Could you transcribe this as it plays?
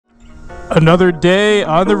Another day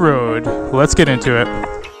on the road. Let's get into it.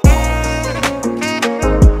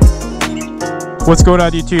 What's going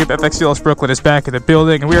on YouTube? FXDLS Brooklyn is back in the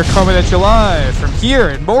building, and we are coming at you live from here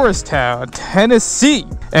in Morristown, Tennessee.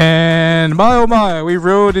 And my oh my, we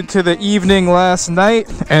rode into the evening last night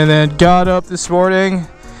and then got up this morning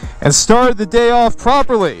and started the day off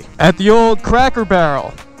properly at the old Cracker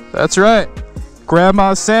Barrel. That's right,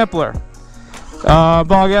 Grandma's Sampler.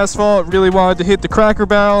 Bog Asphalt really wanted to hit the Cracker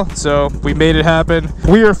Barrel, so we made it happen.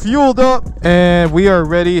 We are fueled up and we are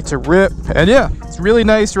ready to rip. And yeah, it's really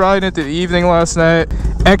nice riding into the evening last night.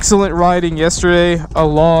 Excellent riding yesterday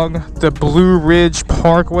along the Blue Ridge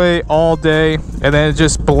Parkway all day, and then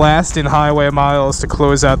just blasting highway miles to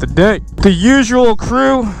close out the day. The usual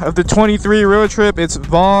crew of the 23 road trip, it's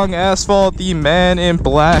Bog Asphalt, the man in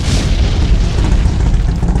black.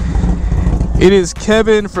 It is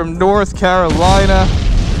Kevin from North Carolina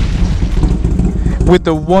with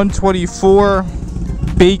the 124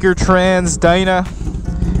 Baker Trans Dyna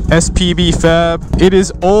SPB Fab. It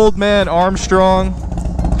is Old Man Armstrong,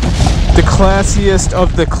 the classiest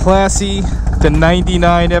of the classy, the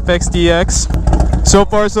 99 FXDX. So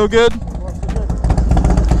far so good?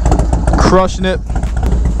 Crushing it.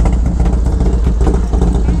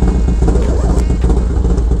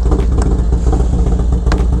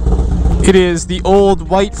 It is the old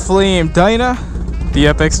White Flame Dyna, the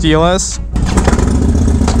FXDLS.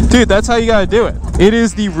 Dude, that's how you gotta do it. It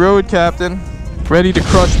is the Road Captain, ready to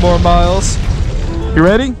crush more miles. You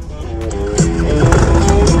ready?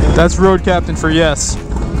 That's Road Captain for yes.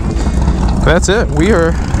 That's it. We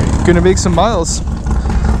are gonna make some miles.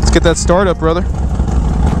 Let's get that start up, brother.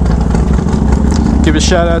 Give a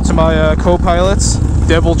shout out to my co-pilots,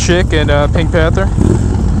 Devil Chick and Pink Panther.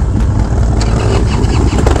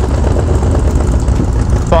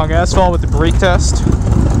 Bog Asphalt with the brake test.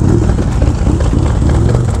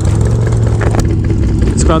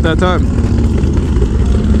 It's about that time.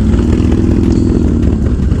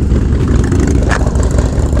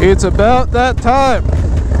 It's about that time.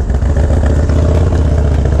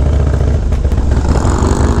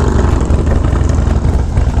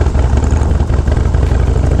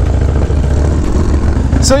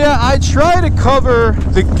 So yeah, I try to cover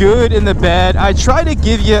the good and the bad. I try to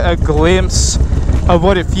give you a glimpse of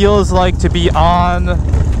what it feels like to be on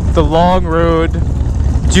the long road,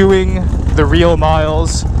 doing the real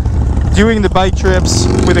miles, doing the bike trips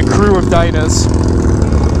with a crew of Dynas.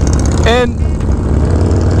 And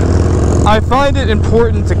I find it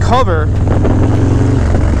important to cover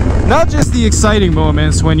not just the exciting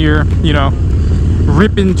moments when you're, you know,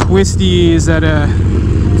 ripping twisties at a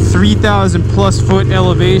 3,000 plus foot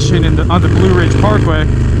elevation on the Blue Ridge Parkway,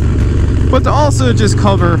 but to also just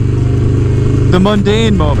cover the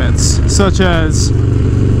mundane moments, such as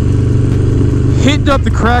hitting up the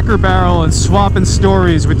Cracker Barrel and swapping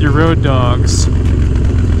stories with your road dogs.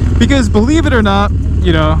 Because believe it or not,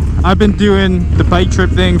 you know, I've been doing the bike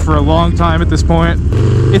trip thing for a long time at this point.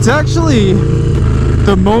 It's actually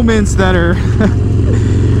the moments that are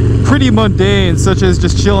pretty mundane, such as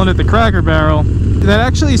just chilling at the Cracker Barrel, that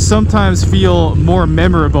actually sometimes feel more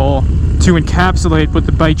memorable to encapsulate what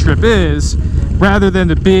the bike trip is, rather than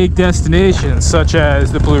the big destinations such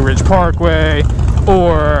as the Blue Ridge Parkway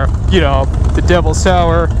or, you know, the Devil's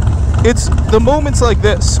Tower. It's the moments like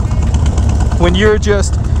this when you're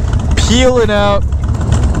just peeling out,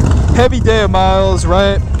 heavy day of miles,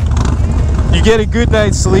 right? You get a good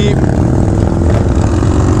night's sleep,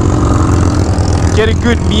 get a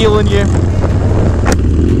good meal in you,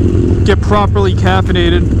 get properly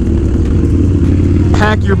caffeinated,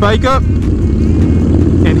 pack your bike up,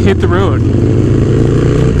 and hit the road.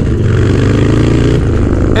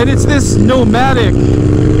 And it's this nomadic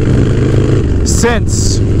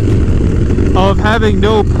sense of having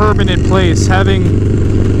no permanent place, having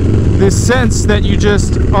this sense that you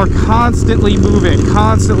just are constantly moving,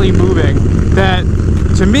 that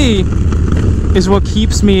to me is what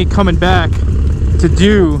keeps me coming back to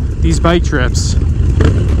do these bike trips.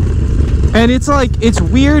 And it's like, it's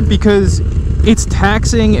weird because it's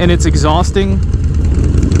taxing and it's exhausting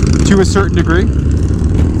to a certain degree.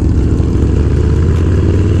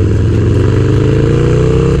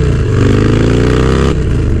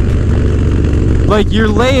 Like, you're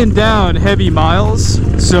laying down heavy miles,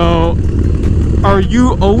 so are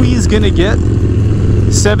you always gonna get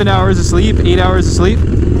 7 hours of sleep, 8 hours of sleep?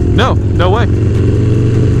 No way.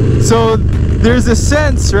 So there's a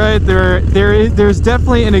sense, right, there's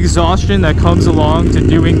definitely an exhaustion that comes along to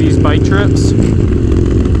doing these bike trips.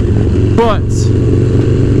 But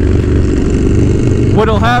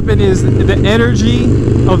what'll happen is the energy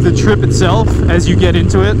of the trip itself, as you get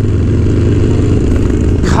into it,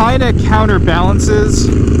 kind of counterbalances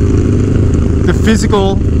the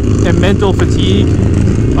physical and mental fatigue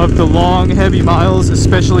of the long, heavy miles,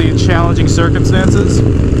 especially in challenging circumstances.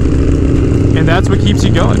 And that's what keeps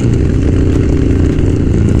you going.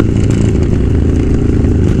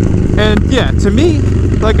 And yeah, to me,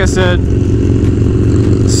 like I said,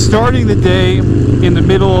 starting the day in the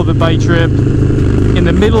middle of a bike trip, in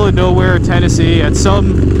the middle of nowhere, Tennessee, at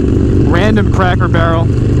some random Cracker Barrel,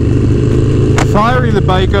 firing the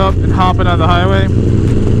bike up and hopping on the highway,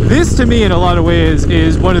 this to me in a lot of ways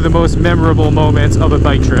is one of the most memorable moments of a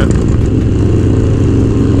bike trip.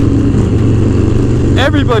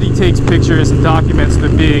 Everybody takes pictures and documents the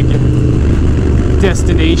big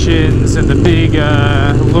destinations and the big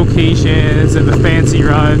locations and the fancy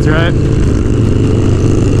rides, right?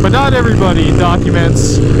 But not everybody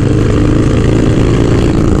documents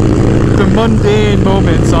the mundane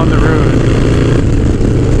moments on the road.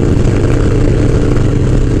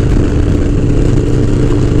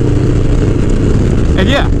 And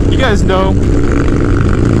yeah, you guys know,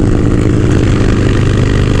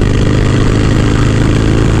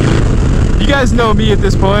 me at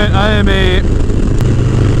this point. I am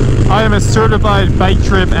a certified bike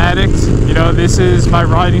trip addict. You know, this is my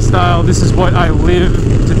riding style. This is what I live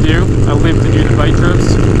to do. I live to do the bike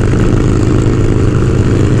trips.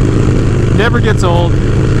 Never gets old.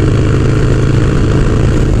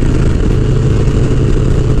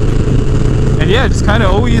 And yeah, it just kind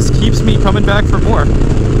of always keeps me coming back for more.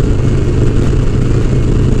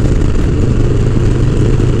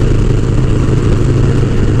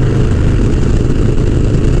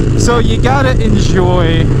 So you gotta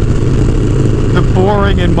enjoy the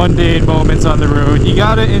boring and mundane moments on the road. You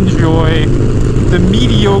gotta enjoy the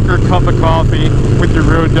mediocre cup of coffee with your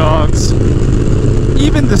road dogs.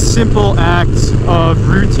 Even the simple acts of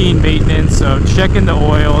routine maintenance, of checking the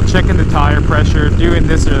oil, checking the tire pressure, doing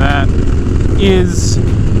this or that, is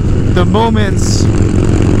the moments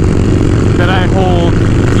that I hold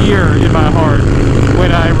dear in my heart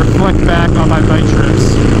when I reflect back on my bike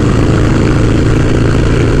trips.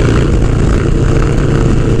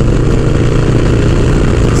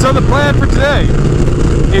 So the plan for today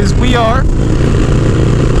is we are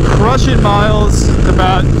crushing miles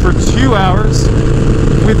about for 2 hours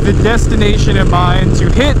with the destination in mind to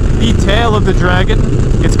hit the tail of the dragon.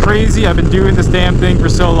 It's crazy, I've been doing this damn thing for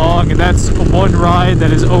so long, and that's one ride that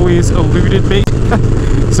has always eluded me.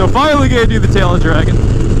 So finally gonna do the tail of the dragon.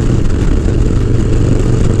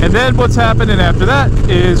 And then what's happening after that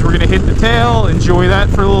is we're gonna hit the tail, enjoy that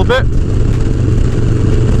for a little bit,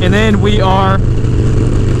 and then we are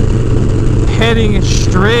heading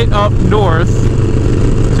straight up north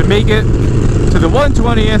to make it to the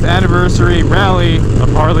 120th anniversary rally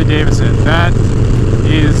of Harley-Davidson. That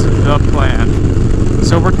is the plan.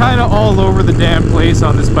 So we're kind of all over the damn place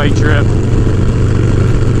on this bike trip.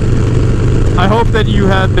 I hope that you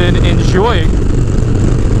have been enjoying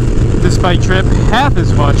this bike trip half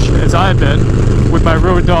as much as I've been with my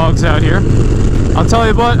road dogs out here. I'll tell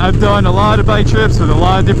you what, I've done a lot of bike trips with a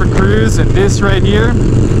lot of different crews, and this right here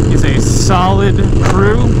is a solid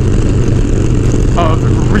crew of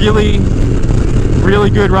really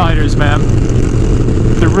good riders, man.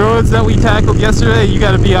 The roads that we tackled yesterday, you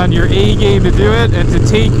got to be on your A game to do it, and to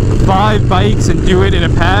take 5 bikes and do it in a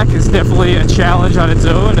pack is definitely a challenge on its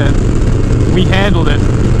own, and we handled it.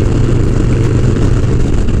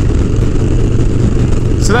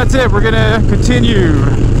 So that's it. We're gonna continue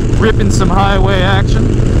ripping some highway action.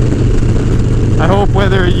 I hope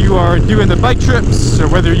whether you are doing the bike trips or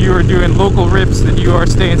whether you are doing local rips that you are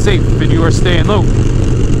staying safe and you are staying low.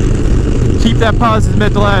 Keep that positive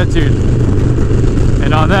mental attitude.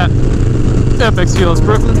 And on that, FXDLS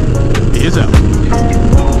Brooklyn is out.